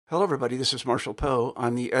Hello, everybody. This is Marshall Poe.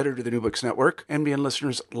 I'm the editor of the New Books Network. NBN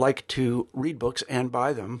listeners like to read books and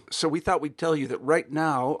buy them. So we thought we'd tell you that right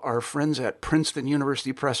now, our friends at Princeton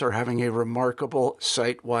University Press are having a remarkable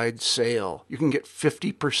site-wide sale. You can get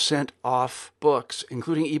 50% off books,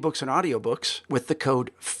 including ebooks and audiobooks, with the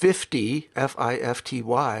code 50,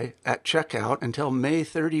 F-I-F-T-Y, at checkout until May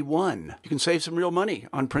 31. You can save some real money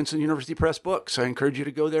on Princeton University Press books. I encourage you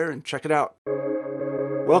to go there and check it out.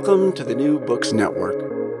 Welcome to the New Books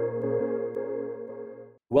Network.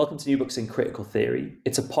 Welcome to New Books in Critical Theory.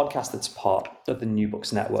 It's a podcast that's part of the New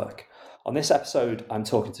Books Network. On this episode, I'm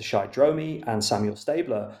talking to Shai Dromi and Samuel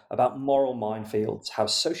Stabler about moral minefields, how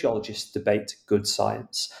sociologists debate good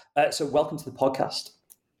science. So welcome to the podcast.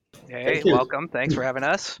 Hey, welcome. Thanks for having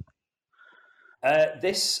us.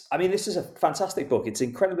 This is a fantastic book. It's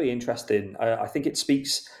incredibly interesting. I think it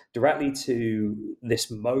speaks directly to this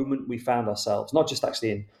moment we found ourselves, not just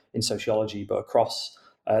actually in sociology, but across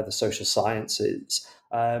the social sciences.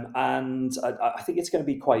 And I think it's going to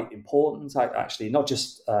be quite important, actually, not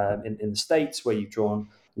just in the States, where you've drawn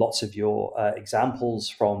lots of your examples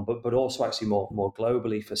from, but also actually more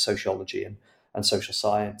globally for sociology and social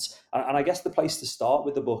science. And I guess the place to start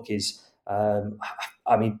with the book is, the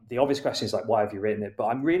obvious question is like, why have you written it? But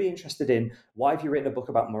I'm really interested in, why have you written a book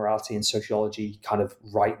about morality and sociology kind of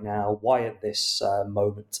right now? Why at this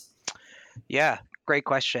moment? Yeah, great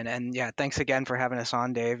question. And yeah, thanks again for having us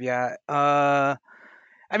on, Dave. Yeah.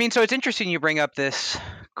 So it's interesting you bring up this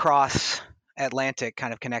cross-Atlantic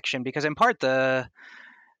kind of connection, because in part the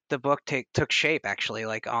book took shape actually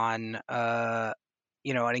like on an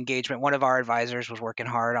engagement. One of our advisors was working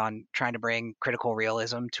hard on trying to bring critical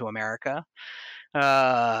realism to America.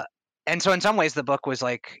 And so in some ways the book was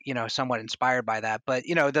like, somewhat inspired by that. But,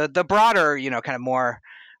 the broader, kind of more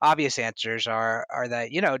obvious answers are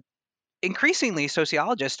that, increasingly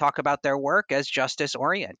sociologists talk about their work as justice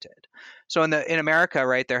oriented. So in America,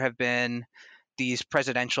 right, there have been these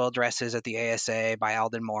presidential addresses at the ASA by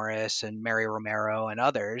Alden Morris and Mary Romero and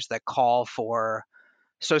others that call for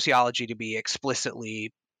sociology to be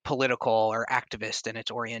explicitly political or activist in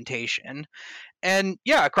its orientation. And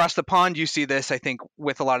yeah, across the pond, you see this, I think,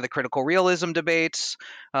 with a lot of the critical realism debates,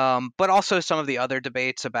 but also some of the other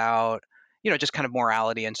debates about, just kind of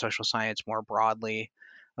morality and social science more broadly.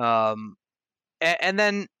 And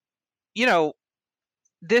then,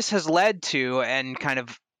 this has led to and kind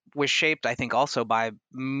of was shaped, I think, also by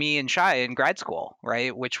me and Shai in grad school,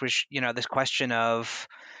 right? Which was, this question of,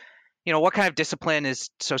 what kind of discipline is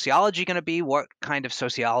sociology going to be? What kind of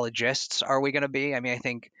sociologists are we going to be? I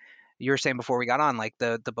think you were saying before we got on, like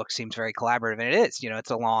the book seems very collaborative, and it is.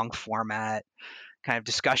 It's a long format kind of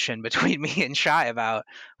discussion between me and Shai about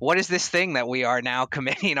what is this thing that we are now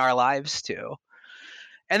committing our lives to.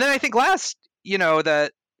 And then I think last,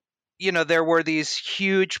 that there were these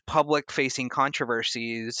huge public-facing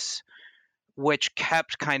controversies which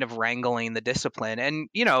kept kind of wrangling the discipline and,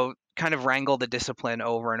 kind of wrangle the discipline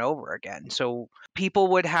over and over again. So people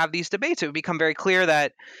would have these debates. It would become very clear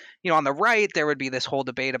that, on the right, there would be this whole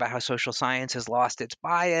debate about how social science has lost its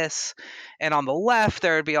bias. And on the left,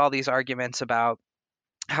 there would be all these arguments about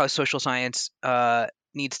how social science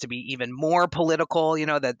needs to be even more political,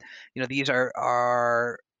 that, these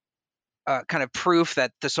are kind of proof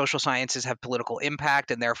that the social sciences have political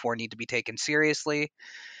impact and therefore need to be taken seriously.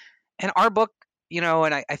 And our book,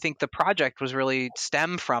 and I think the project was really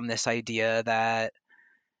stemmed from this idea that,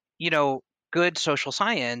 good social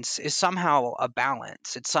science is somehow a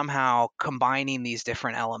balance. It's somehow combining these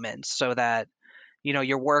different elements so that,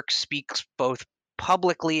 your work speaks both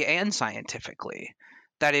publicly and scientifically,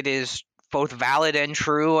 that it is both valid and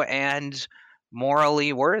true and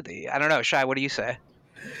morally worthy. I don't know, Shai, what do you say?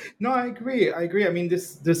 No, I agree.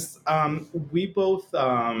 We both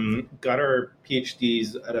got our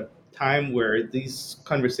PhDs at a time where these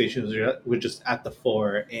conversations were just at the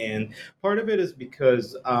fore, and part of it is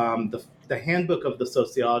because the handbook of the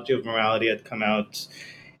sociology of morality had come out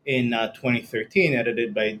in 2013,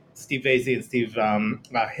 edited by Steve Vasey and Steve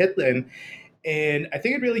Hitlin. And I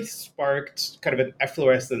think it really sparked kind of an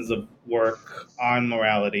efflorescence of work on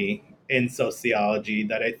morality in sociology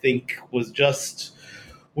that I think was just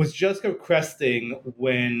cresting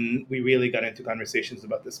when we really got into conversations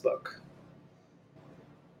about this book.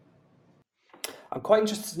 I'm quite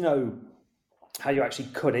interested to know how you actually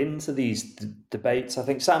cut into these debates. I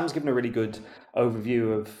think Sam's given a really good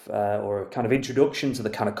overview of, or a kind of introduction to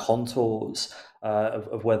the kind of contours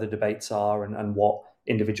of where the debates are and what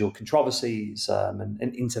individual controversies and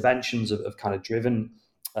interventions have kind of driven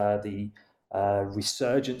the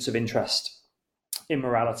resurgence of interest in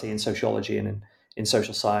morality and sociology and in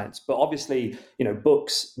social science. But obviously,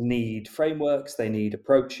 books need frameworks, they need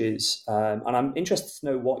approaches, and I'm interested to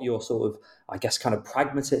know what your sort of, I guess, kind of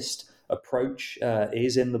pragmatist approach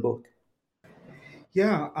is in the book.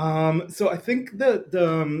 Yeah. So I think that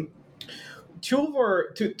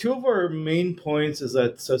two of our main points is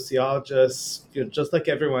that sociologists, just like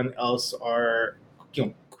everyone else, are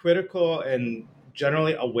critical and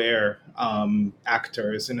generally aware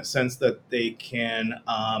actors, in a sense that they can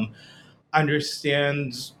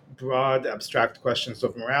understand broad abstract questions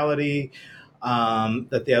of morality,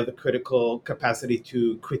 that they have the critical capacity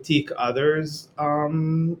to critique others,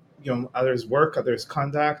 others' work, others'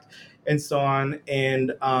 conduct, and so on, that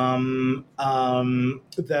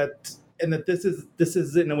this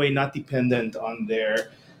is in a way not dependent on their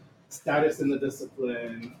status in the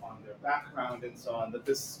discipline, on their background, and so on. That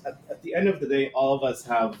this, at the end of the day, all of us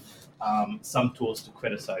have some tools to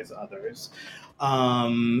criticize others,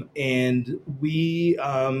 and we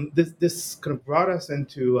this kind of brought us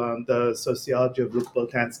into the sociology of Luc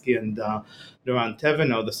Boltanski and Laurent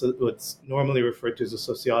Thévenot, what's normally referred to as the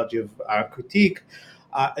sociology of critique.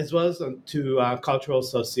 As well as to cultural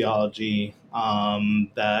sociology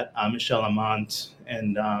that Michel Amont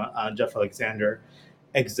and Jeff Alexander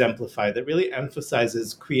exemplify, that really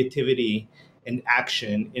emphasizes creativity and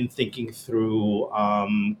action in thinking through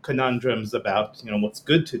conundrums about what's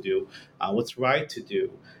good to do, what's right to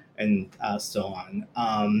do, and so on.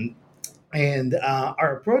 And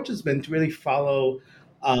our approach has been to really follow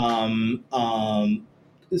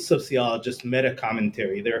sociologists' meta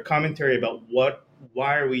commentary. They're a commentary about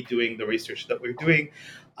why are we doing the research that we're doing,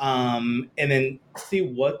 and then see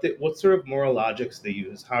what sort of moral logics they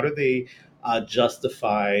use. How do they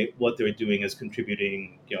justify what they're doing as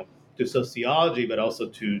contributing, to sociology, but also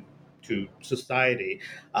to society,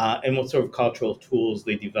 and what sort of cultural tools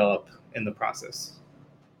they develop in the process.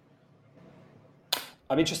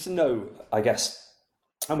 I'm interested to know, I guess,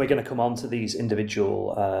 and we're going to come on to these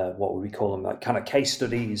individual, what would we call them, like kind of case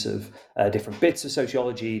studies of different bits of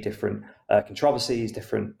sociology, different controversies,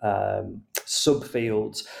 different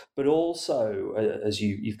subfields, but also, as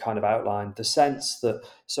you've kind of outlined, the sense that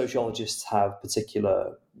sociologists have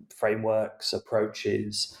particular frameworks,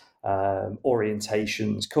 approaches,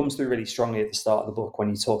 orientations, comes through really strongly at the start of the book when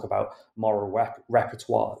you talk about moral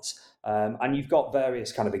repertoires. And you've got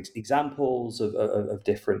various kind of examples of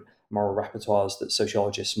different moral repertoires that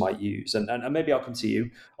sociologists might use. And maybe I'll come to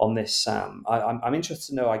you on this, Sam. I'm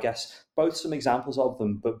interested to know, I guess, both some examples of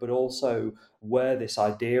them, but also where this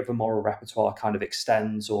idea of a moral repertoire kind of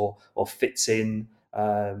extends or fits in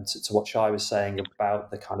to what Shai was saying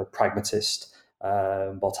about the kind of pragmatist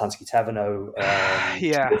Boltanski Thévenot.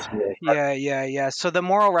 Yeah. So the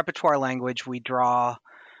moral repertoire language we draw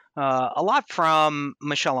a lot from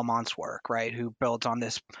Michel Amont's work, right, who builds on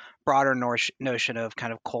this broader notion of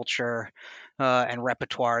kind of culture and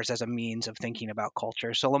repertoires as a means of thinking about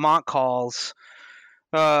culture. So Lamont calls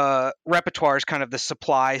repertoires kind of the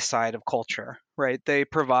supply side of culture, right? They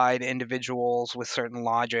provide individuals with certain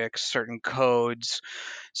logics, certain codes,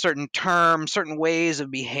 certain terms, certain ways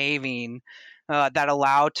of behaving that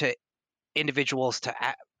allow to individuals to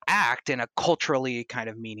act in a culturally kind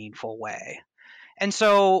of meaningful way. And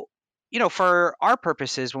so, for our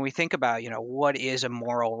purposes, when we think about, what is a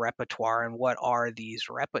moral repertoire and what are these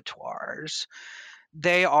repertoires,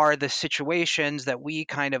 they are the situations that we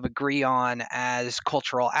kind of agree on as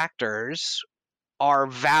cultural actors are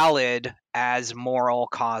valid as moral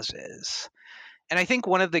causes. And I think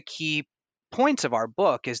one of the key points of our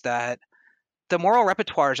book is that the moral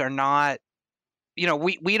repertoires are not,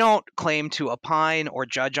 we don't claim to opine or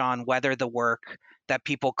judge on whether the work that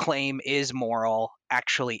people claim is moral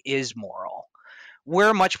actually is moral.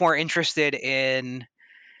 We're much more interested in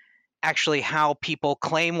actually how people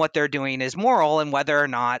claim what they're doing is moral and whether or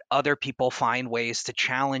not other people find ways to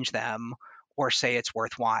challenge them or say it's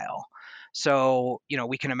worthwhile. So,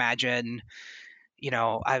 we can imagine,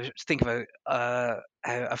 I think of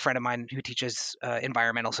a friend of mine who teaches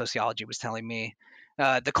environmental sociology was telling me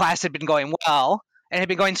the class had been going well, and had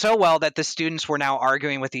been going so well that the students were now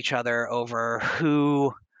arguing with each other over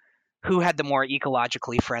who had the more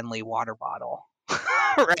ecologically friendly water bottle.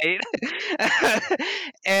 Right.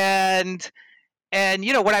 and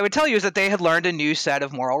what I would tell you is that they had learned a new set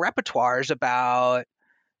of moral repertoires about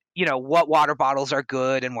what water bottles are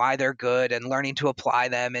good and why they're good, and learning to apply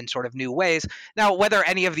them in sort of new ways. Now, whether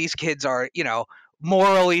any of these kids are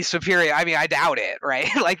morally superior, I mean, I doubt it, right?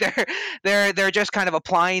 Like they're just kind of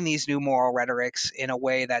applying these new moral rhetorics in a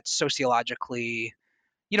way that's sociologically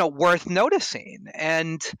worth noticing.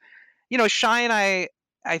 And Shai and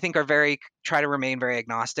I think are try to remain very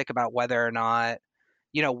agnostic about whether or not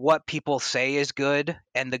what people say is good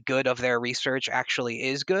and the good of their research actually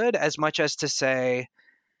is good, as much as to say,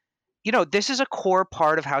 this is a core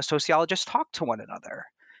part of how sociologists talk to one another.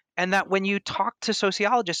 And that when you talk to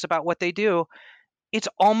sociologists about what they do, it's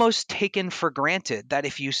almost taken for granted that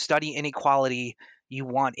if you study inequality, you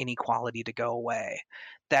want inequality to go away.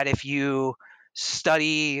 That if you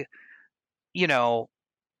study,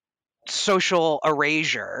 social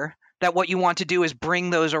erasure, that what you want to do is bring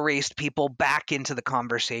those erased people back into the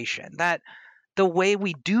conversation. That the way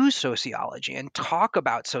we do sociology and talk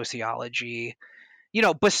about sociology,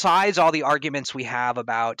 besides all the arguments we have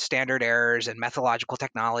about standard errors and methodological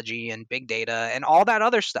technology and big data and all that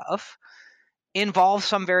other stuff, involves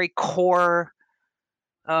some very core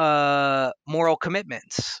moral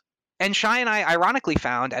commitments. And Shai and I ironically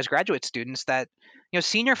found as graduate students that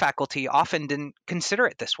senior faculty often didn't consider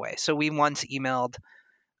it this way. So we once emailed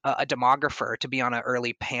a demographer to be on an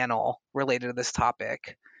early panel related to this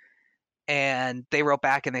topic. And they wrote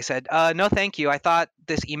back and they said, no, thank you. I thought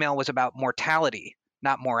this email was about mortality,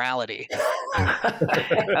 not morality.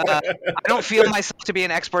 I don't feel myself to be an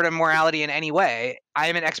expert in morality in any way. I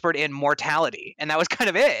am an expert in mortality. And that was kind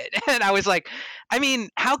of it. And I was like,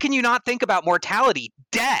 how can you not think about mortality,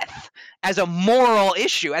 death, as a moral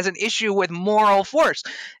issue, as an issue with moral force?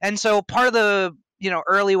 And so part of the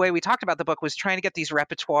early way we talked about the book was trying to get these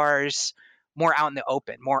repertoires more out in the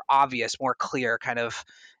open, more obvious, more clear kind of.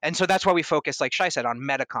 And so that's why we focus, like Shai said, on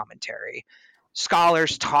meta commentary,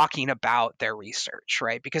 scholars talking about their research,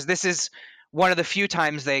 right? Because this is one of the few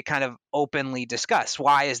times they kind of openly discuss,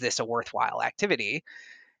 why is this a worthwhile activity?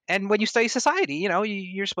 And when you study society,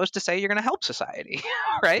 you're supposed to say you're going to help society,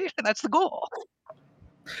 right? That's the goal.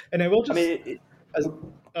 And I will just,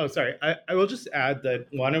 I will just add that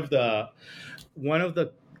one of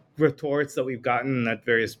the retorts that we've gotten at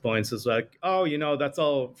various points is like, oh, that's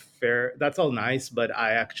all fair, that's all nice, but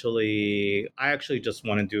I actually just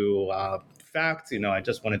want to do facts. I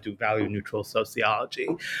just want to do value neutral sociology,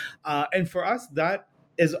 and for us that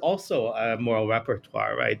is also a moral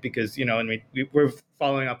repertoire, right? Because and we're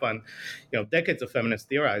following up on decades of feminist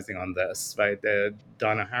theorizing on this, right?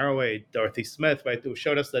 Donna Haraway, Dorothy Smith, right, who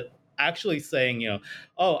showed us that actually saying,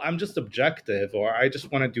 I'm just objective or I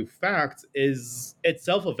just want to do facts is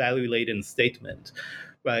itself a value-laden statement,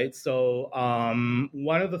 right? So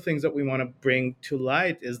one of the things that we want to bring to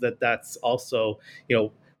light is that that's also,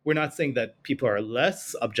 we're not saying that people are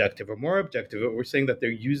less objective or more objective, but we're saying that they're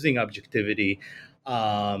using objectivity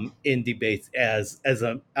in debates as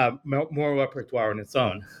a moral repertoire on its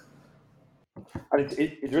own. And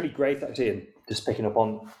it's really great, actually, and just picking up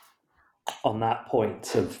on that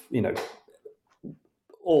point of,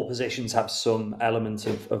 all positions have some element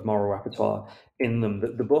of moral repertoire in them.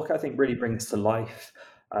 The book, I think, really brings to life,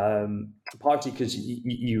 partly because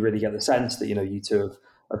you really get the sense that, you two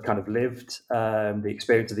have kind of lived the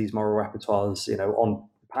experience of these moral repertoires, on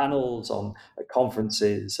panels, on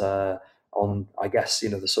conferences, on, I guess,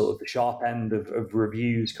 the sort of the sharp end of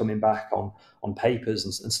reviews coming back on papers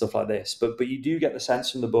and stuff like this. But you do get the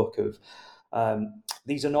sense from the book of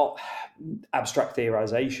these are not abstract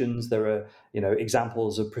theorizations. There are,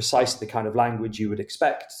 examples of precisely the kind of language you would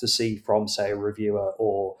expect to see from, say, a reviewer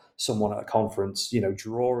or someone at a conference,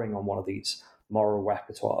 drawing on one of these moral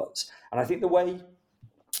repertoires. And I think the way,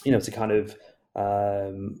 to kind of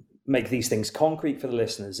make these things concrete for the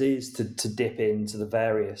listeners is to dip into the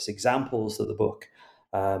various examples that the book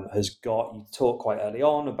has got. You talk quite early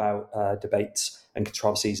on about debates and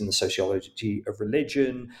controversies in the sociology of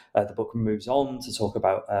religion. The book moves on to talk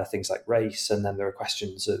about things like race, and then there are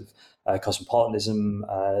questions of cosmopolitanism,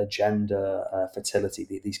 gender,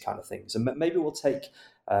 fertility, these kind of things. And maybe we'll take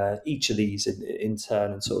each of these in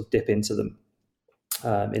turn and sort of dip into them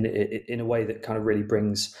in a way that kind of really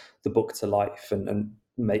brings the book to life and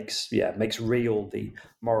makes real the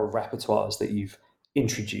moral repertoires that you've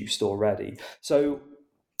introduced already. So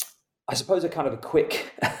I suppose a kind of a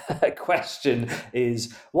quick question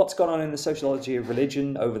is, what's gone on in the sociology of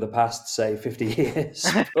religion over the past, say, 50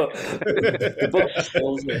 years? But the book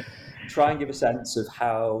still try and give a sense of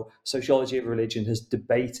how sociology of religion has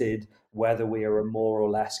debated whether we are a more or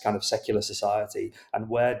less kind of secular society and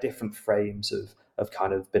where different frames have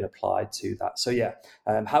kind of been applied to that. So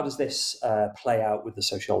how does this play out with the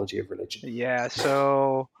sociology of religion? Yeah,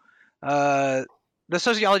 so the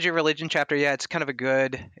sociology of religion chapter, it's kind of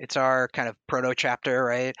it's our kind of proto chapter,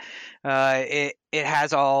 right? It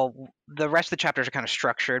has all the rest of the chapters are kind of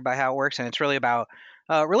structured by how it works, and it's really about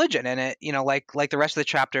religion. And it, like the rest of the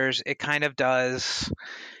chapters, it kind of does.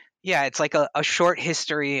 Yeah, it's like a short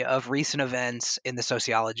history of recent events in the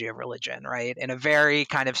sociology of religion, right? In a very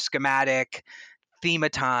kind of schematic,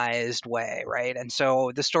 thematized way, right? And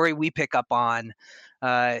so the story we pick up on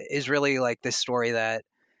is really like this story that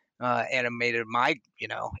animated my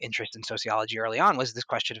interest in sociology early on, was this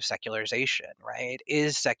question of secularization, right?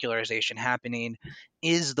 Is secularization happening?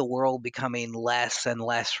 Is the world becoming less and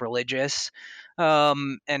less religious?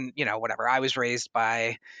 And whatever, I was raised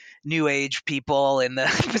by new age people in the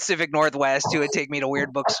Pacific Northwest who would take me to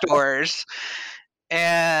weird bookstores,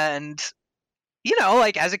 and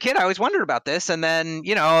like as a kid, I always wondered about this. And then,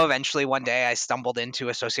 eventually one day I stumbled into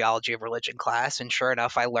a sociology of religion class. And sure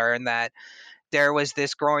enough, I learned that there was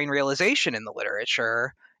this growing realization in the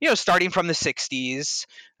literature, starting from the 60s,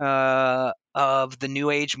 of the New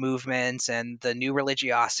Age movements and the new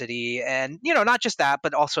religiosity. And, not just that,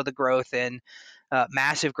 but also the growth in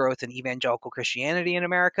massive growth in evangelical Christianity in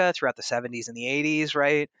America throughout the 70s and the 80s,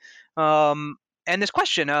 right? And this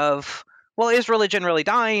question of, well, is religion really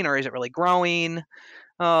dying or is it really growing?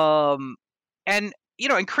 And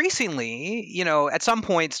increasingly, at some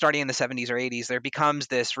point starting in the 70s or 80s, there becomes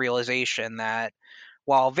this realization that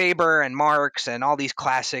while Weber and Marx and all these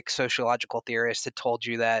classic sociological theorists had told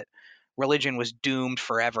you that religion was doomed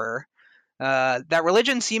forever, that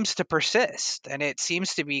religion seems to persist, and it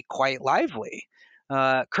seems to be quite lively.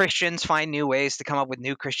 Christians find new ways to come up with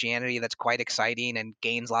new Christianity that's quite exciting and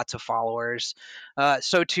gains lots of followers.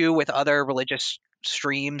 So too with other religious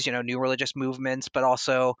streams, new religious movements, but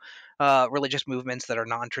also religious movements that are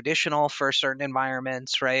non-traditional for certain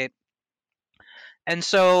environments, right? And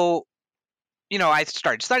so, I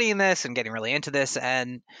started studying this and getting really into this,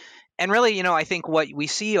 and really, I think what we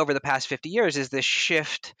see over the past 50 years is this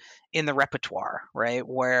shift in the repertoire, right?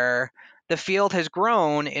 Where the field has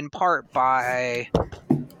grown in part by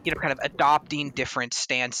kind of adopting different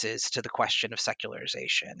stances to the question of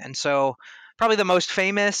secularization. And so probably the most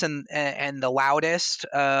famous and the loudest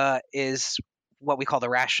is what we call the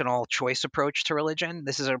rational choice approach to religion.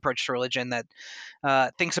 This is an approach to religion that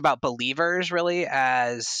thinks about believers really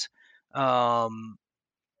as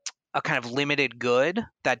a kind of limited good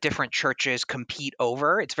that different churches compete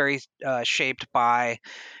over. It's very shaped by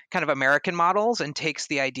kind of American models, and takes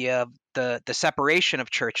the idea of the separation of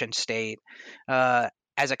church and state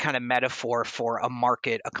as a kind of metaphor for a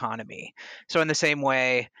market economy. So in the same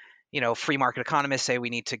way, free market economists say we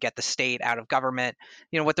need to get the state out of government.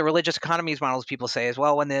 What the religious economies models people say is,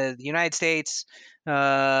 well, when the United States,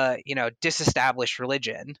 disestablished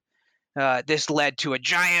religion, this led to a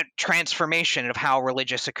giant transformation of how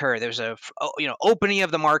religious occur. There's a opening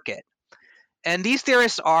of the market, and these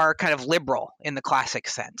theorists are kind of liberal in the classic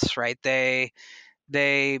sense, right? They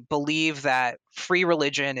believe that free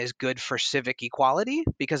religion is good for civic equality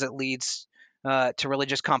because it leads to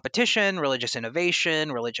religious competition, religious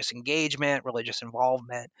innovation, religious engagement, religious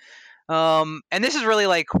involvement. And this is really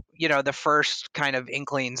like the first kind of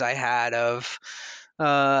inklings I had of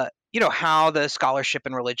how the scholarship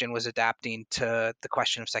in religion was adapting to the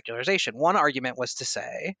question of secularization. One argument was to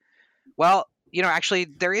say, well, actually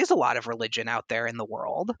there is a lot of religion out there in the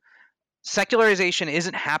world. Secularization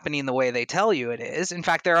isn't happening the way they tell you it is. In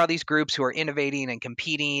fact, there are these groups who are innovating and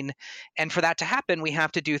competing. And for that to happen, we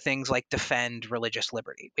have to do things like defend religious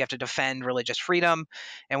liberty. We have to defend religious freedom,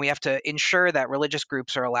 and we have to ensure that religious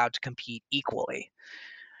groups are allowed to compete equally.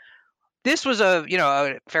 This was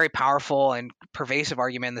a very powerful and pervasive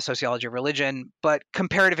argument in the sociology of religion, but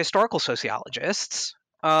comparative historical sociologists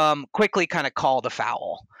quickly kind of called a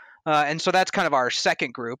foul. And so that's kind of our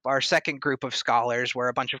second group. Our second group of scholars were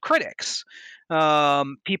a bunch of critics,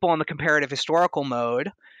 people in the comparative historical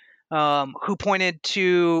mode, who pointed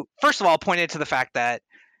to the fact that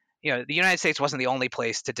the United States wasn't the only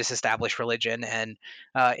place to disestablish religion, and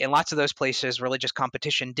in lots of those places, religious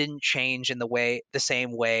competition didn't change in the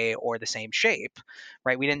same way or the same shape,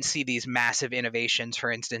 right? We didn't see these massive innovations,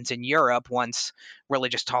 for instance, in Europe once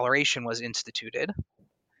religious toleration was instituted.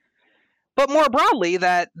 But more broadly,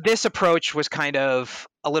 that this approach was kind of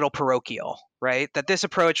a little parochial, right? That this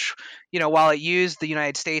approach, while it used the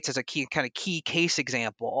United States as a key case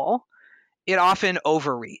example, it often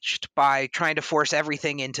overreached by trying to force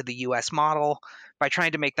everything into the US model, by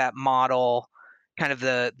trying to make that model kind of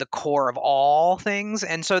the core of all things.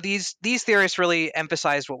 And so these theorists really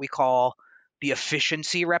emphasized what we call the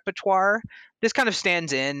efficiency repertoire. This kind of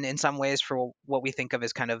stands in some ways for what we think of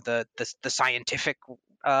as kind of the scientific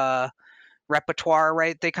repertoire,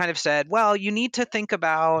 right? They kind of said, well, you need to think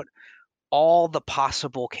about all the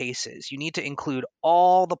possible cases. You need to include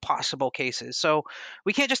all the possible cases. So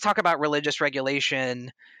we can't just talk about religious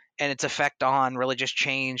regulation and its effect on religious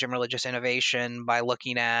change and religious innovation by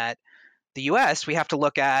looking at the US. We have to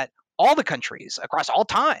look at all the countries across all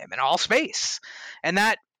time and all space. And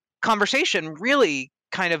that conversation really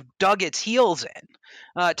kind of dug its heels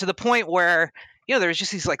in, to the point where, there's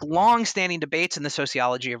just these like long-standing debates in the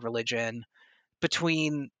sociology of religion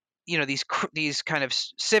between, these kind of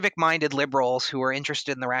civic-minded liberals who are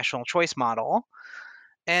interested in the rational choice model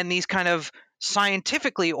and these kind of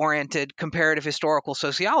scientifically oriented comparative historical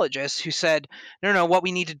sociologists who said, no, what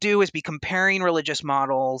we need to do is be comparing religious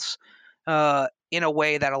models in a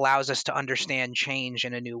way that allows us to understand change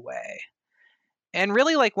in a new way. And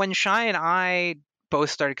really, like when Shai and I both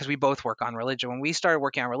started, because we both work on religion, when we started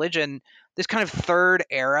working on religion, this kind of third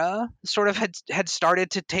era sort of had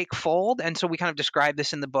started to take fold. And so we kind of describe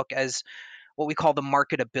this in the book as what we call the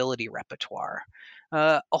marketability repertoire.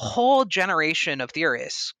 A whole generation of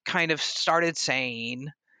theorists kind of started saying,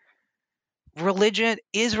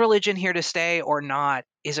 is religion here to stay or not,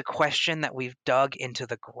 is a question that we've dug into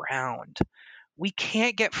the ground. We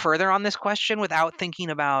can't get further on this question without thinking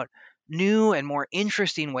about new and more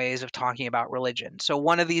interesting ways of talking about religion. So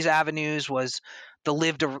one of these avenues was the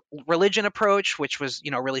lived religion approach, which was,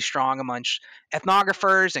 really strong amongst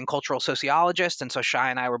ethnographers and cultural sociologists. And so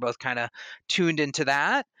Shai and I were both kind of tuned into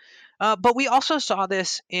that. But we also saw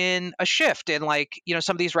this in a shift in, like,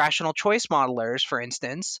 some of these rational choice modelers, for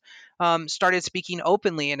instance, started speaking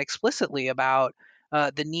openly and explicitly about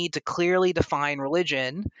the need to clearly define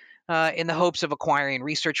religion in the hopes of acquiring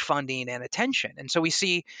research funding and attention. And so we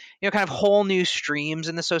see, kind of whole new streams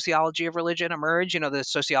in the sociology of religion emerge. The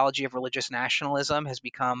sociology of religious nationalism has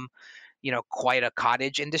become, quite a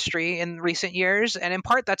cottage industry in recent years. And in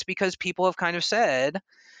part, that's because people have kind of said,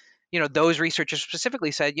 those researchers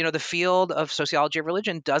specifically said, the field of sociology of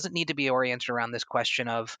religion doesn't need to be oriented around this question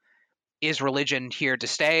of, is religion here to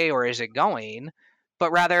stay or is it going?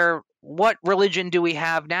 But rather, what religion do we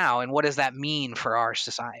have now, and what does that mean for our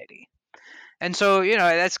society? And so,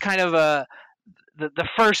 that's kind of the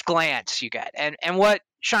first glance you get. And what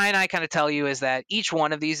Shai and I kind of tell you is that each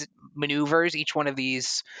one of these maneuvers, each one of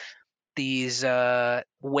these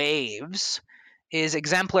waves is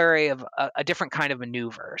exemplary of a different kind of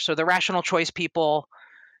maneuver. So the rational choice people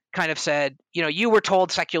kind of said, you were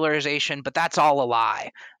told secularization, but that's all a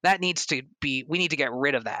lie. We need to get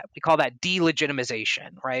rid of that. We call that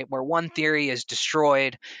delegitimization, right? Where one theory is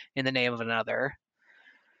destroyed in the name of another.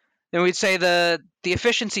 Then we'd say the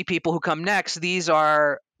efficiency people who come next, these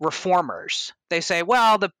are reformers. They say,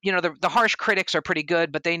 well, the harsh critics are pretty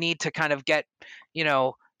good, but they need to kind of get,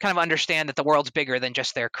 kind of understand that the world's bigger than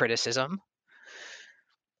just their criticism.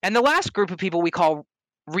 And the last group of people we call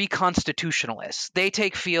reconstitutionalists. They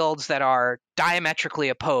take fields that are diametrically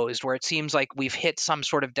opposed, where it seems like we've hit some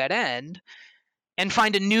sort of dead end, and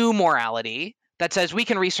find a new morality that says we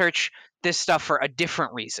can research this stuff for a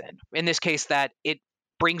different reason. In this case, that it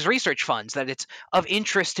brings research funds, that it's of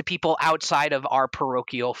interest to people outside of our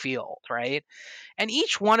parochial field, right? And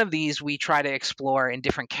each one of these we try to explore in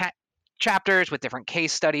different chapters with different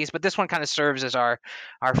case studies, but this one kind of serves as our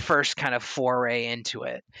first kind of foray into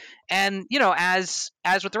it. And as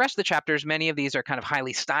with the rest of the chapters, many of these are kind of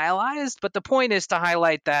highly stylized, but the point is to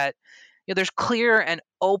highlight that there's clear and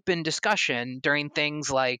open discussion during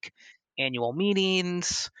things like annual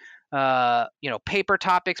meetings, paper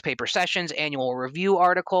topics, paper sessions, annual review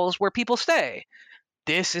articles, where people say,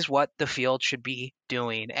 this is what the field should be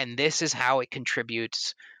doing, and this is how it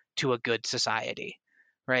contributes to a good society,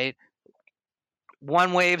 right?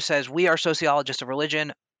 One wave says, we are sociologists of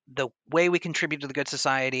religion. The way we contribute to the good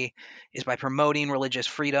society is by promoting religious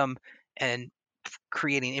freedom and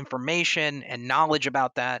creating information and knowledge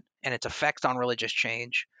about that and its effects on religious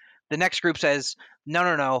change. The next group says,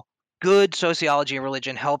 no. Good sociology of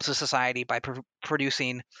religion helps a society by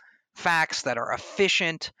producing facts that are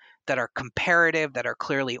efficient, that are comparative, that are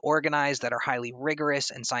clearly organized, that are highly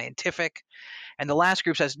rigorous and scientific. And the last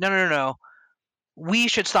group says, no. We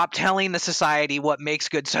should stop telling the society what makes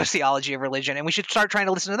good sociology of religion, and we should start trying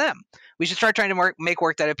to listen to them. We should start trying to make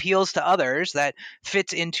work that appeals to others, that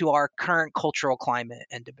fits into our current cultural climate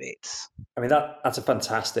and debates. I mean, that's a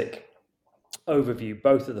fantastic overview,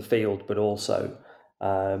 both of the field, but also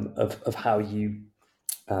of how you,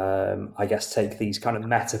 I guess, take these kind of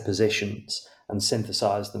meta positions and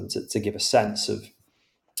synthesize them to give a sense of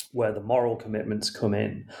where the moral commitments come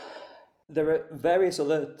in. There are various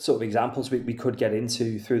other sort of examples we could get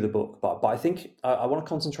into through the book, but I think I want to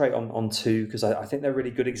concentrate on two, because I think they're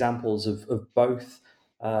really good examples of both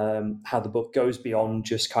how the book goes beyond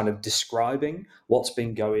just kind of describing what's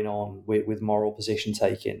been going on with moral position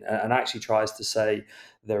taking, and actually tries to say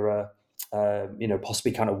there are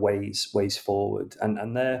possibly kind of ways forward.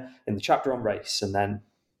 And they're in the chapter on race, and then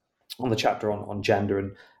on the chapter on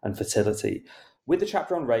gender and fertility. With the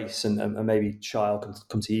chapter on race, and maybe Shai, I'll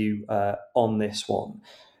come to you on this one.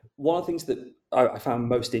 One of the things that I found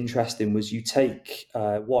most interesting was you take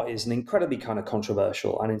what is an incredibly kind of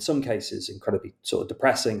controversial and in some cases incredibly sort of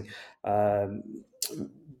depressing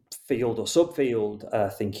field or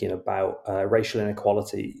subfield thinking about racial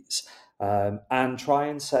inequalities, and try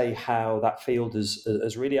and say how that field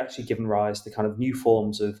has really actually given rise to kind of new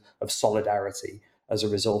forms of solidarity as a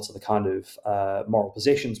result of the kind of moral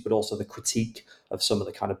positions, but also the critique of some of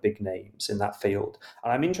the kind of big names in that field.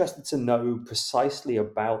 And I'm interested to know precisely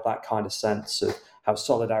about that kind of sense of how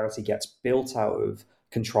solidarity gets built out of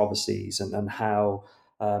controversies and how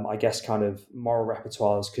I guess kind of moral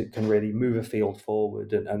repertoires can really move a field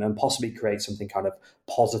forward and possibly create something kind of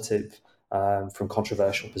positive from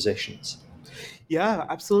controversial positions. Yeah,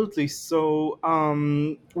 absolutely. So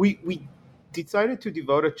we decided to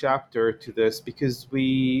devote a chapter to this because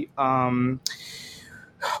we were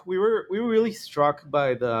really struck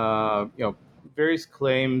by the various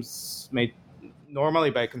claims made normally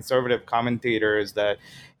by conservative commentators that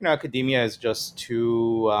academia is just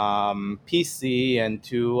too PC and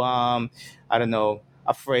too I don't know,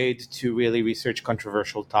 afraid to really research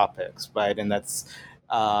controversial topics, right? And that's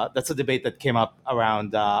a debate that came up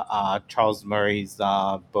around Charles Murray's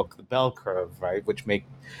book The Bell Curve, right, which make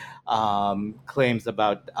claims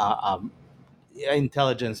about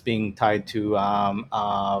intelligence being tied to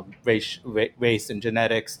race and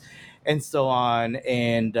genetics, and so on,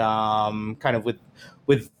 and kind of with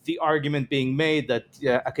the argument being made that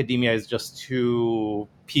academia is just too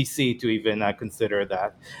PC to even consider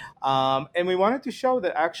that, and we wanted to show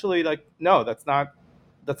that actually, like, no, that's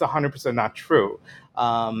 100% not true.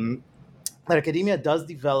 That academia does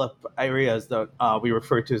develop areas that we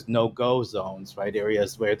refer to as no-go zones, right?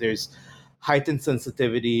 Areas where there's heightened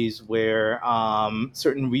sensitivities, where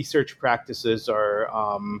certain research practices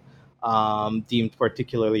are deemed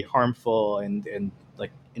particularly harmful and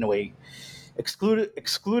like in a way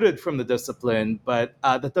excluded from the discipline. But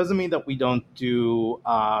that doesn't mean that we don't do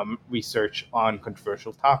research on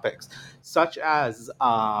controversial topics, such as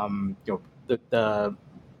the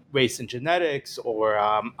race and genetics, or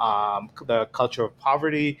the culture of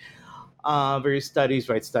poverty. Various studies,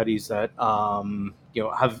 right? Studies that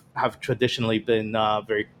have traditionally been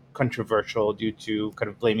very controversial due to kind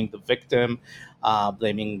of blaming the victim,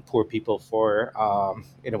 blaming poor people for,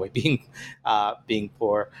 in a way, being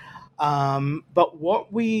poor. But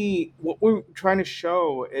what we're trying to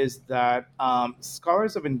show is that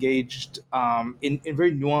scholars have engaged in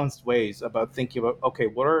very nuanced ways about thinking about, okay,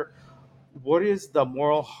 what is the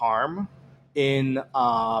moral harm in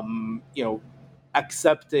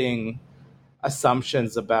accepting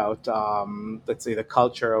assumptions about, let's say, the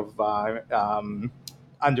culture of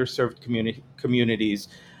underserved communities,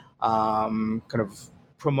 kind of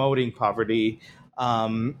promoting poverty.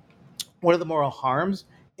 What are the moral harms,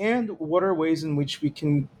 and what are ways in which we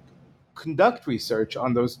can conduct research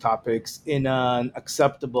on those topics in an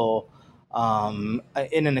acceptable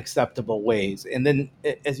ways? And then,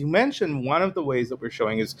 as you mentioned, one of the ways that we're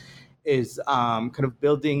showing is kind of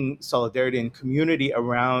building solidarity and community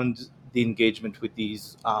around the engagement with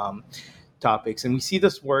these topics. And we see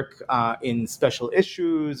this work in special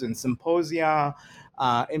issues and symposia,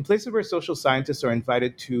 in places where social scientists are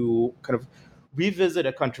invited to kind of revisit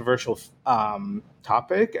a controversial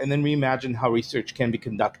topic and then reimagine how research can be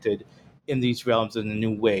conducted in these realms in a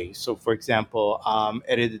new way. So, for example,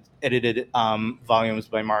 edited volumes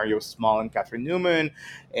by Mario Small and Catherine Newman,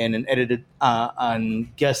 and an edited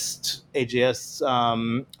on guest AJS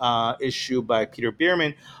issue by Peter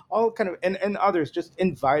Bierman, all kind of, and others, just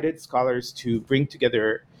invited scholars to bring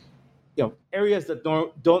together areas that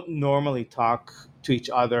don't normally talk to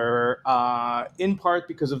each other, in part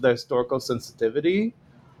because of the historical sensitivity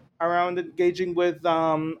around engaging with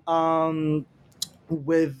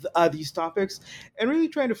these topics, and really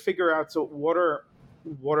trying to figure out, so what are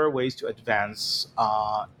ways to advance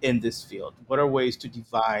in this field? What are ways to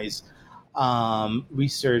devise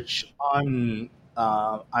research on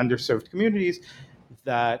underserved communities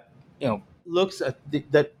that looks at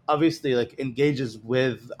that obviously like engages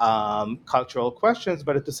with cultural questions,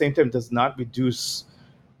 but at the same time does not reduce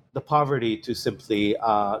the poverty to simply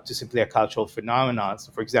a cultural phenomenon.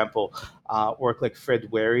 So, for example, work like Fred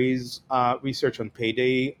Ware's research on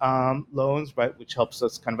payday loans, right, which helps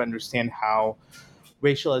us kind of understand how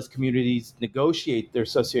racialized communities negotiate their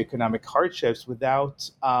socioeconomic hardships without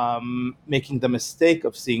making the mistake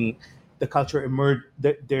of seeing the culture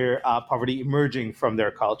their poverty emerging from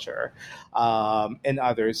their culture, and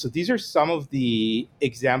others. So these are some of the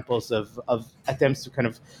examples of attempts to kind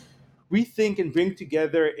of rethink and bring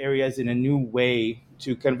together areas in a new way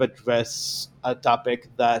to kind of address a topic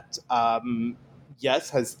that, yes,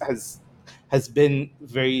 has has been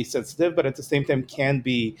very sensitive, but at the same time can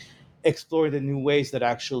be explored in new ways that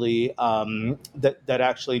actually that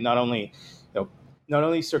actually not only not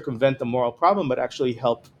only circumvent the moral problem, but actually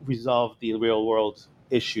help resolve the real world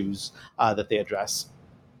issues that they address.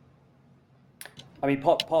 I mean,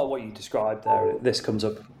 part of what you described there, this comes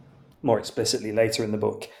up more explicitly later in the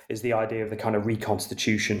book, is the idea of the kind of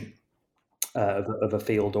reconstitution of a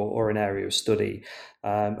field or an area of study.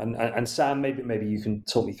 And Sam, maybe you can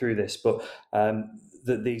talk me through this, but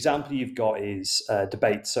the example you've got is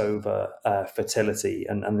debates over fertility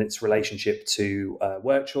and its relationship to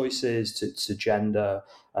work choices, to gender,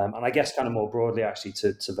 and I guess kind of more broadly actually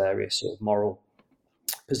to various sort of moral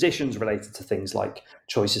positions related to things like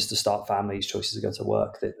choices to start families, choices to go to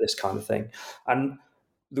work, this kind of thing. And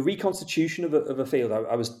the reconstitution of a field,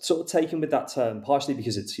 I was sort of taken with that term, partially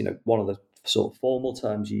because it's one of the sort of formal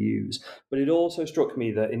terms you use, but it also struck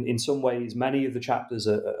me that in some ways many of the chapters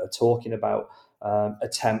are talking about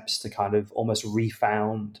attempts to kind of almost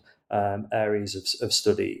refound areas of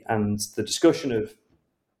study, and the discussion of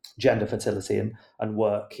gender, fertility, and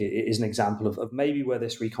work is an example of maybe where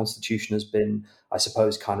this reconstitution has been, I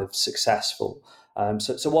suppose, kind of successful.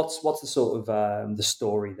 So what's the sort of the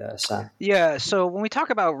story there, Sam? Yeah, so when we talk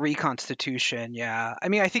about reconstitution, I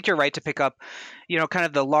mean, I think you're right to pick up, kind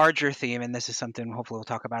of the larger theme, and this is something hopefully we'll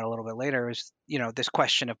talk about a little bit later, is, this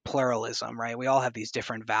question of pluralism, right? We all have these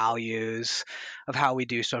different values of how we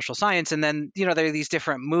do social science, and then, there are these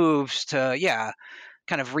different moves to,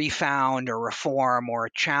 kind of refound or reform or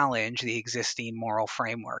challenge the existing moral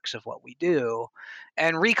frameworks of what we do.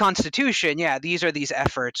 And reconstitution, these are these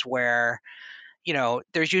efforts where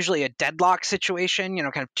there's usually a deadlock situation,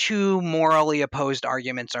 kind of two morally opposed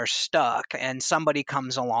arguments are stuck, and somebody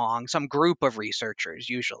comes along, some group of researchers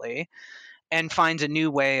usually, and finds a new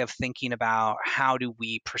way of thinking about how do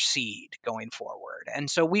we proceed going forward. And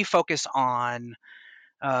so we focus on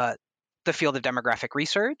the field of demographic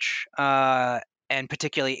research, and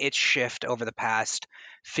particularly its shift over the past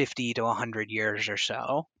 50 to 100 years or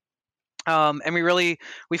so. And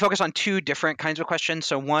we focus on two different kinds of questions.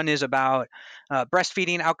 So one is about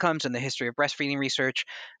breastfeeding outcomes and the history of breastfeeding research.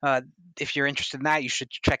 If you're interested in that, you should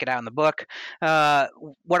check it out in the book.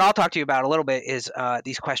 What I'll talk to you about a little bit is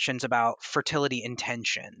these questions about fertility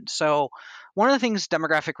intention. So one of the things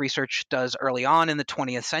demographic research does early on in the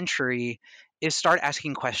 20th century is start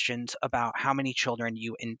asking questions about how many children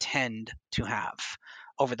you intend to have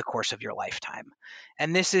over the course of your lifetime.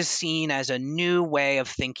 And this is seen as a new way of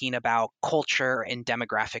thinking about culture and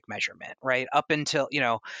demographic measurement, right? Up until,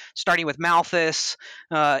 starting with Malthus,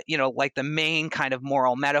 like the main kind of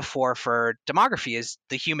moral metaphor for demography is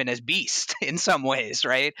the human as beast in some ways,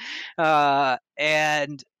 right?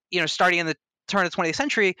 And starting in the turn of the 20th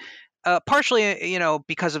century, partially,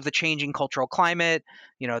 because of the changing cultural climate,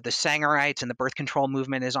 the Sangerites and the birth control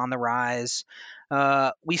movement is on the rise.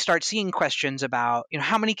 We start seeing questions about,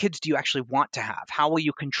 how many kids do you actually want to have? How will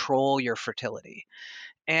you control your fertility?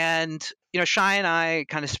 And, Shai and I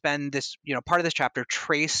kind of spend this, part of this chapter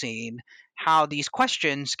tracing how these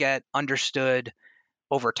questions get understood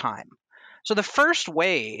over time. So the first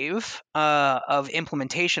wave of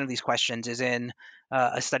implementation of these questions is in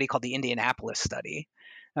a study called the Indianapolis study,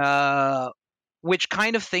 which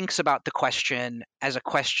kind of thinks about the question as a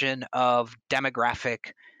question of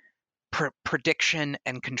demographic prediction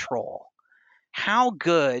and control. How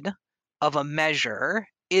good of a measure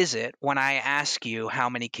is it when I ask you how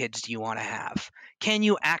many kids do you want to have? Can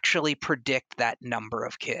you actually predict that number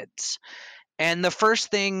of kids? And the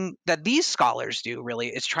first thing that these scholars do really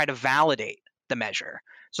is try to validate the measure.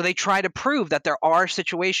 So they try to prove that there are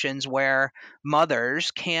situations where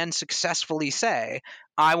mothers can successfully say,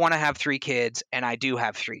 I want to have 3 kids, and I do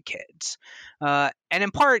have 3 kids. And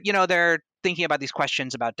in part, they're thinking about these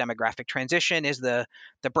questions about demographic transition. Is the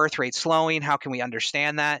birth rate slowing? How can we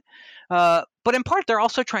understand that? But in part, they're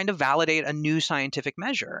also trying to validate a new scientific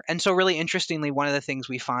measure. And so really interestingly, one of the things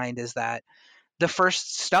we find is that the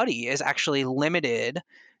first study is actually limited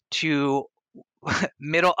to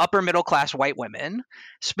upper middle class white women,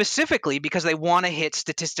 specifically because they want to hit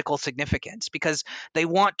statistical significance, because they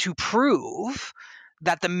want to prove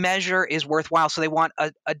that the measure is worthwhile. So they want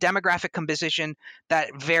a demographic composition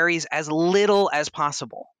that varies as little as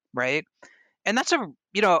possible, right? And that's a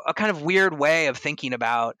kind of weird way of thinking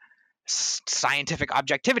about scientific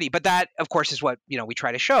objectivity. But that, of course, is what we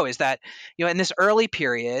try to show, is that in this early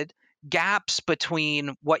period, gaps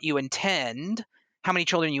between what you intend, how many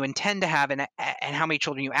children you intend to have, and how many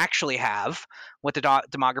children you actually have, what the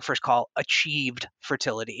demographers call achieved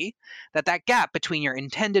fertility, that gap between your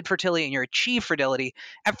intended fertility and your achieved fertility,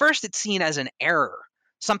 at first it's seen as an error.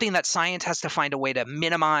 something that science has to find a way to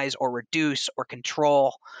minimize or reduce or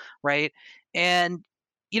control, right? And,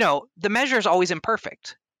 the measure is always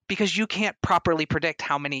imperfect because you can't properly predict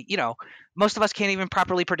how many, most of us can't even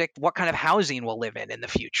properly predict what kind of housing we'll live in the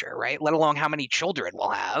future, right? Let alone how many children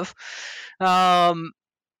we'll have.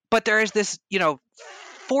 But there is this,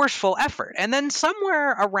 forceful effort. And then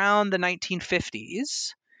somewhere around the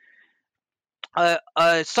 1950s,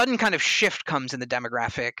 a sudden kind of shift comes in the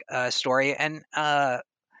demographic story. And,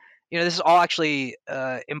 this is all actually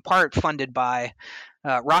in part funded by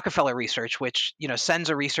Rockefeller Research, which, sends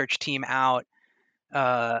a research team out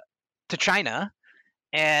to China.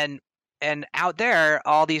 And out there,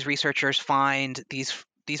 all these researchers find these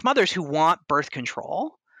mothers who want birth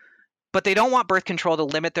control, but they don't want birth control to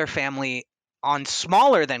limit their family on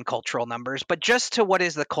smaller than cultural numbers, but just to what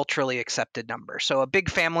is the culturally accepted number. So a big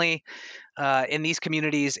family in these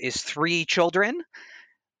communities is 3 children.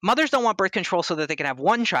 Mothers don't want birth control so that they can have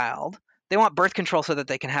 1 child. They want birth control so that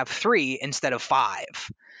they can have 3 instead of 5.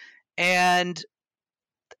 And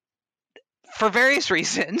for various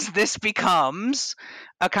reasons, this becomes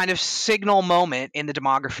a kind of signal moment in the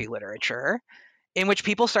demography literature in which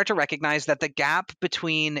people start to recognize that the gap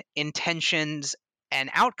between intentions and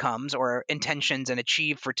outcomes, or intentions and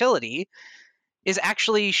achieved fertility, is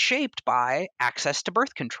actually shaped by access to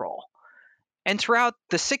birth control. And throughout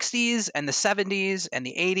the 60s and the 70s and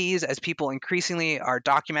the 80s, as people increasingly are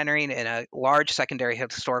documenting in a large secondary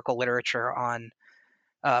historical literature on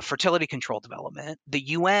fertility control development, the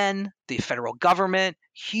UN, the federal government,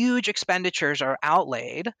 huge expenditures are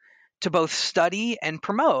outlaid to both study and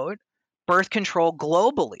promote birth control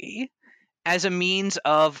globally as a means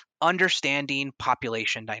of understanding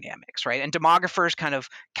population dynamics, right? And demographers kind of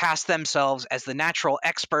cast themselves as the natural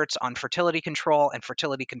experts on fertility control and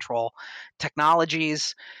fertility control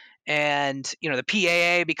technologies. And, the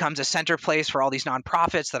PAA becomes a center place for all these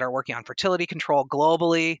nonprofits that are working on fertility control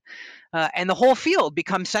globally. And the whole field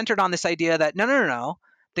becomes centered on this idea that no.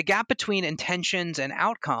 The gap between intentions and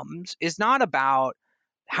outcomes is not about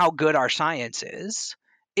how good our science is.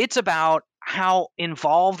 It's about how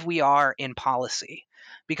involved we are in policy.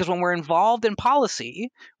 Because when we're involved in policy,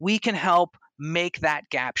 we can help make that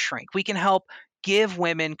gap shrink. We can help give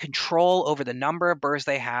women control over the number of births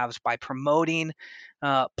they have by promoting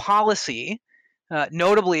policy,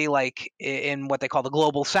 notably like in what they call the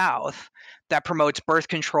global south, that promotes birth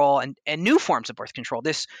control and new forms of birth control.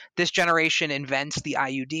 This generation invents the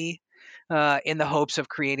IUD in the hopes of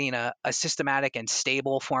creating a systematic and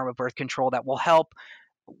stable form of birth control that will help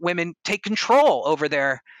women take control over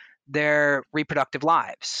their reproductive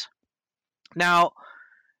lives. Now,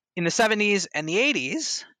 in the 70s and the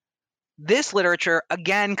 80s, this literature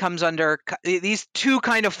again comes under these two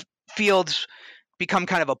kind of fields become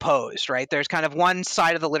kind of opposed, right? There's kind of one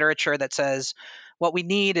side of the literature that says what we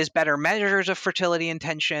need is better measures of fertility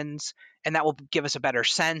intentions, and that will give us a better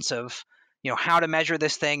sense of, how to measure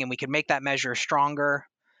this thing, and we can make that measure stronger.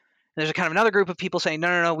 And there's a kind of another group of people saying,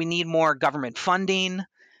 no, we need more government funding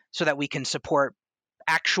so that we can support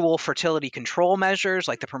actual fertility control measures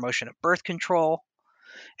like the promotion of birth control.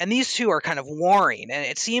 And these two are kind of warring, and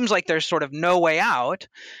it seems like there's sort of no way out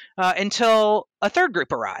until a third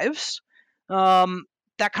group arrives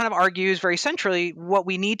that kind of argues very centrally what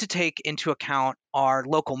we need to take into account are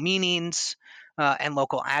local meanings and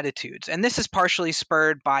local attitudes. And this is partially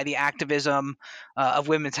spurred by the activism of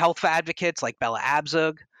women's health advocates like Bella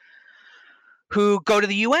Abzug, who go to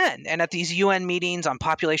the UN and at these UN meetings on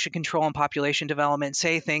population control and population development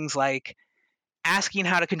say things like, asking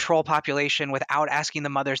how to control population without asking the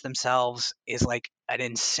mothers themselves is like an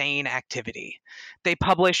insane activity. They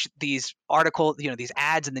publish these articles, these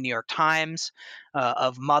ads in the New York Times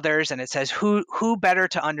of mothers, and it says, who better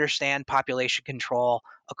to understand population control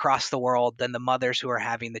across the world than the mothers who are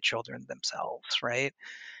having the children themselves, right?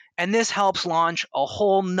 And this helps launch a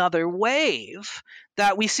whole nother wave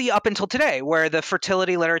that we see up until today, where the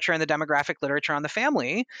fertility literature and the demographic literature on the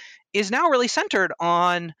family is now really centered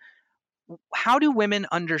on how do women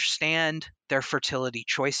understand their fertility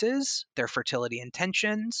choices, their fertility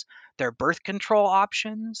intentions, their birth control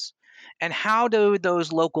options, and how do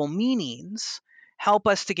those local meanings help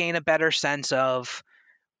us to gain a better sense of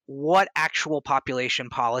what actual population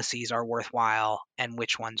policies are worthwhile and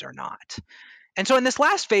which ones are not. And so in this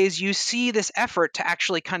last phase, you see this effort to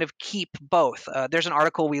actually kind of keep both. There's an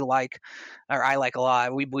article we like, or I like a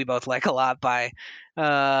lot, we both like a lot, by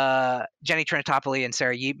Jenny Trinitopoli and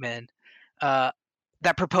Sarah Yeatman,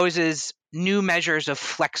 that proposes new measures of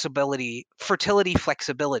flexibility, fertility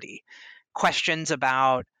flexibility, questions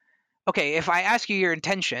about okay, if I ask you your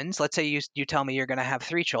intentions, let's say you tell me you're going to have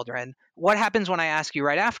 3 children, what happens when I ask you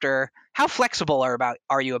right after, how flexible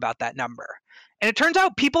are you about that number? And it turns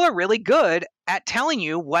out people are really good at telling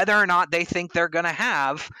you whether or not they think they're going to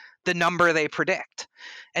have the number they predict.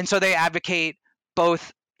 And so they advocate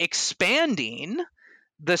both expanding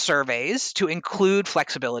the surveys to include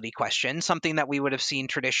flexibility questions, something that we would have seen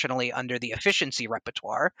traditionally under the efficiency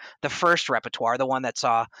repertoire, the first repertoire, the one that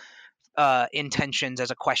saw intentions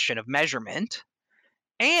as a question of measurement.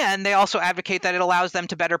 And they also advocate that it allows them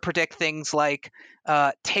to better predict things like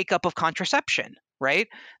take up of contraception, right?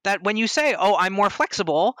 That when you say, oh, I'm more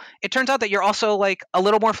flexible, it turns out that you're also like a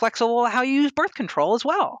little more flexible how you use birth control as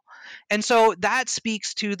well. And so that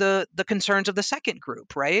speaks to the concerns of the second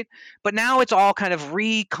group, right? But now it's all kind of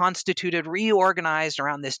reconstituted, reorganized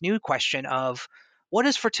around this new question of what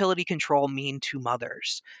does fertility control mean to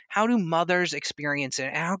mothers? How do mothers experience it?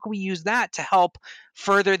 And how can we use that to help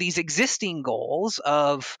further these existing goals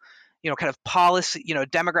of, kind of policy,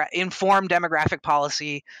 informed demographic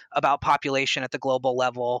policy about population at the global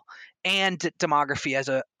level and demography as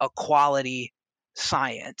a quality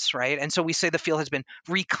science, right? And so we say the field has been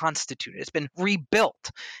reconstituted, it's been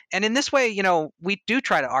rebuilt. And in this way, we do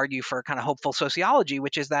try to argue for kind of hopeful sociology,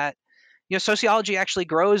 which is that, sociology actually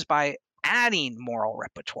grows by adding moral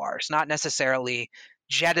repertoires, not necessarily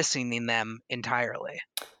jettisoning them entirely.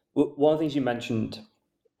 One of the things you mentioned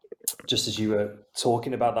just as you were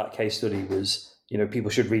talking about that case study was,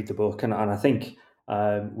 people should read the book. And I think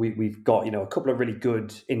we've got, a couple of really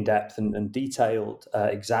good in-depth and detailed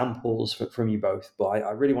examples from you both. But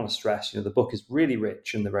I really want to stress, the book is really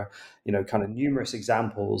rich and there are, kind of numerous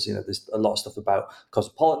examples. There's a lot of stuff about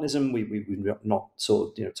cosmopolitanism we've not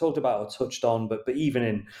sort of, talked about or touched on, but even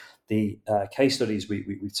in the case studies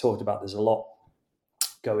we've talked about, there's a lot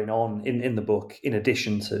going on in the book, in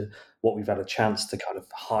addition to what we've had a chance to kind of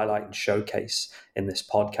highlight and showcase in this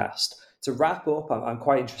podcast. To wrap up, I'm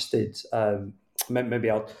quite interested, maybe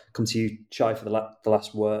I'll come to you, Shai, for the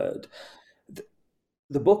last word.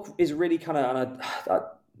 The book is really kind of, and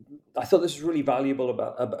I thought this was really valuable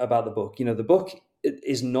about the book. The book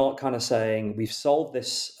is not kind of saying we've solved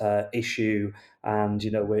this issue and,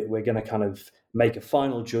 we're going to kind of make a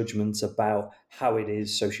final judgment about how it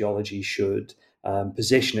is sociology should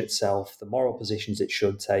position itself, the moral positions it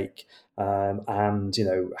should take, and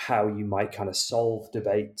how you might kind of solve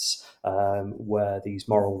debates where these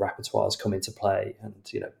moral repertoires come into play. And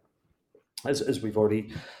as we've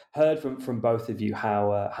already heard from both of you,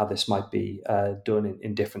 how this might be done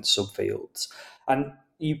in different subfields, and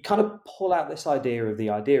you kind of pull out this idea of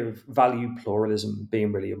value pluralism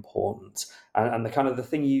being really important. And the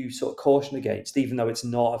thing you sort of caution against, even though it's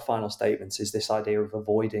not a final statement, is this idea of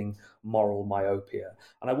avoiding moral myopia.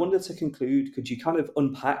 And I wonder, to conclude, could you kind of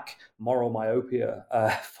unpack moral myopia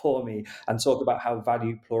for me and talk about how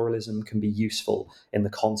value pluralism can be useful in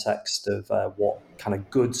the context of what kind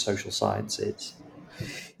of good social science is?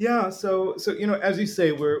 Yeah, so as you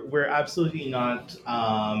say, we're absolutely not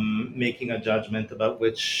making a judgment about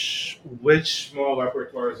which moral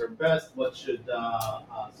repertoires are best. What should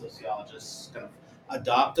sociologists kind of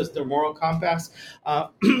adopt as their moral compass?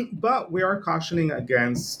 But we are cautioning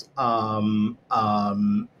against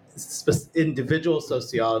individual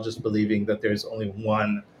sociologists believing that there's only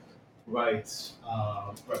one right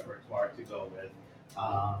repertoire to go with,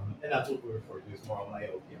 and that's what we refer to as moral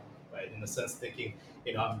myopia. Right, in a sense, thinking,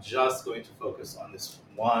 I'm just going to focus on this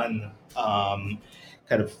one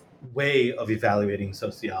kind of way of evaluating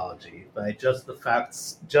sociology, right? Just the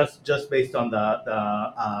facts, just based on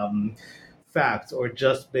the facts, or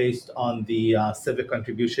just based on the civic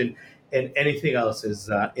contribution, and anything else is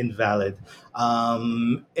invalid.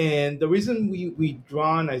 And the reason we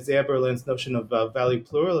draw on Isaiah Berlin's notion of value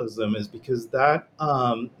pluralism is because that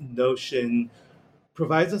notion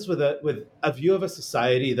provides us with a view of a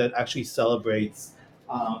society that actually celebrates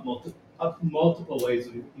multiple ways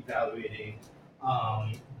of evaluating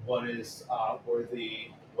what is worthy,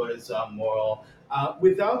 what is moral,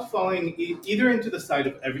 without falling either into the side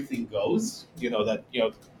of everything goes,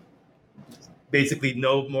 basically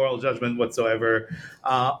no moral judgment whatsoever,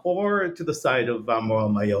 or to the side of moral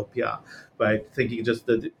myopia, right? Thinking just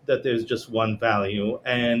that there's just one value,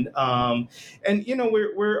 and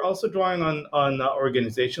we're also drawing on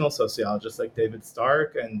organizational sociologists like David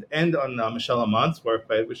Stark and on Michelle Amont's work,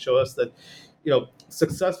 right, which show us that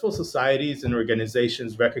successful societies and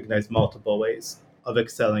organizations recognize multiple ways of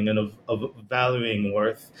excelling and of valuing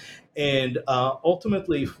worth, and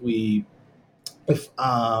ultimately, if we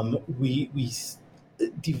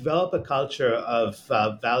develop a culture of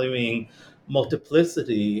valuing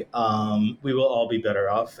multiplicity, we will all be better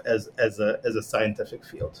off as a scientific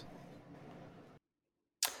field.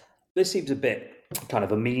 This seems a bit kind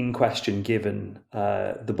of a mean question, given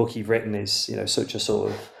the book you've written is, such a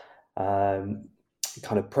sort of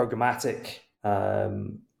kind of programmatic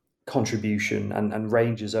contribution and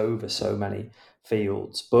ranges over so many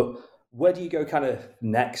fields. But where do you go kind of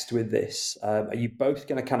next with this? Are you both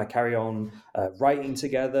going to kind of carry on writing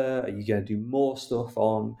together? Are you going to do more stuff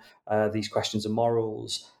on these questions of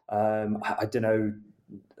morals? I don't know.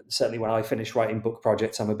 Certainly when I finish writing book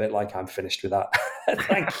projects, I'm a bit like, I'm finished with that.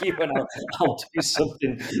 Thank you. And I'll do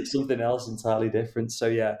something else entirely different. So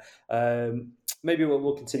yeah, maybe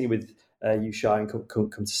we'll continue with you, Shai, and come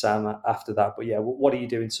to Sam after that. But yeah, what are you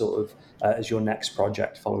doing sort of as your next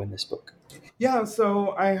project following this book? Yeah,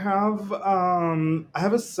 so I have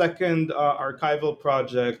a second archival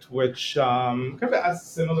project which kind of asks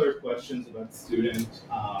similar questions about student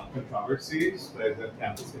controversies, like the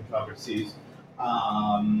campus controversies,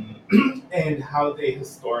 and how they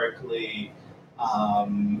historically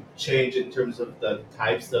change in terms of the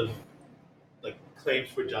types of like claims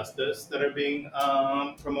for justice that are being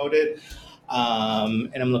promoted.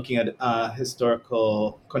 And I'm looking at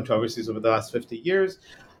historical controversies over the last 50 years,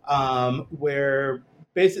 where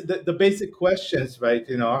the basic questions, right?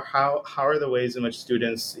 How are the ways in which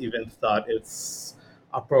students even thought it's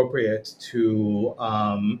appropriate to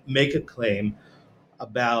make a claim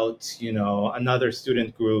about another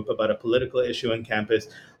student group, about a political issue on campus,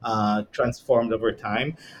 transformed over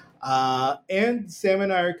time. And Sam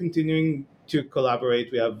and I are continuing to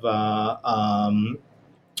collaborate. We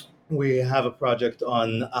have a project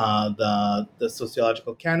on the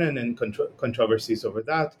sociological canon and controversies over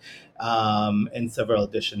that, and several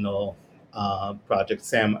additional projects.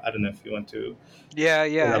 Sam, I don't know if you want to. Yeah.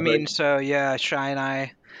 elaborate. I mean, so yeah, Shai and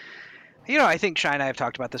I, I think Shai and I have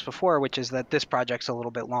talked about this before, which is that this project's a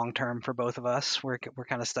little bit long term for both of us. We're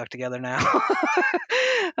kind of stuck together now.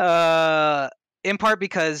 In part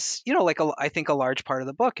because, I think a large part of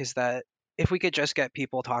the book is that if we could just get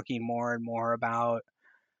people talking more and more about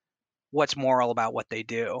what's moral about what they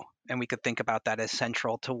do, and we could think about that as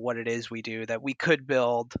central to what it is we do, that we could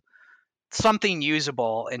build something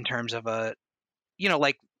usable in terms of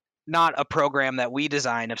not a program that we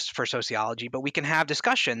design for sociology, but we can have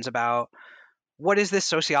discussions about what is this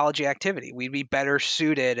sociology activity. We'd be better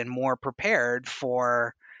suited and more prepared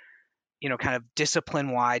for, kind of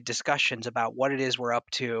discipline-wide discussions about what it is we're up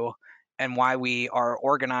to and why we are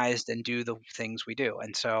organized and do the things we do.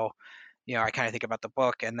 And so, I kind of think about the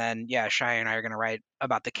book, and then, yeah, Shai and I are going to write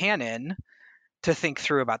about the canon to think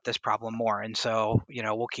through about this problem more. And so,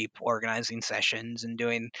 we'll keep organizing sessions and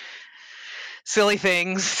doing silly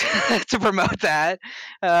things to promote that.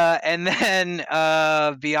 And then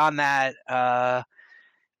beyond that,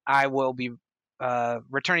 I will be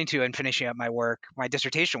returning to and finishing up my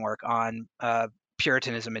dissertation work on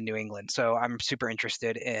Puritanism in New England. So I'm super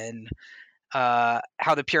interested in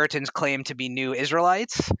how the Puritans claim to be new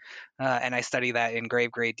Israelites, and I study that in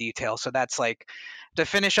great detail. So that's like, to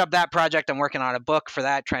finish up that project, I'm working on a book for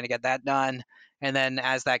that, trying to get that done. And then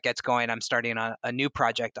as that gets going, I'm starting a new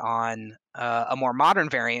project on a more modern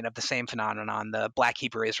variant of the same phenomenon, the Black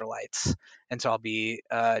Hebrew Israelites. And so I'll be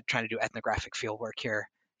trying to do ethnographic fieldwork here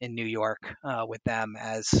in New York with them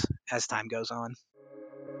as time goes on.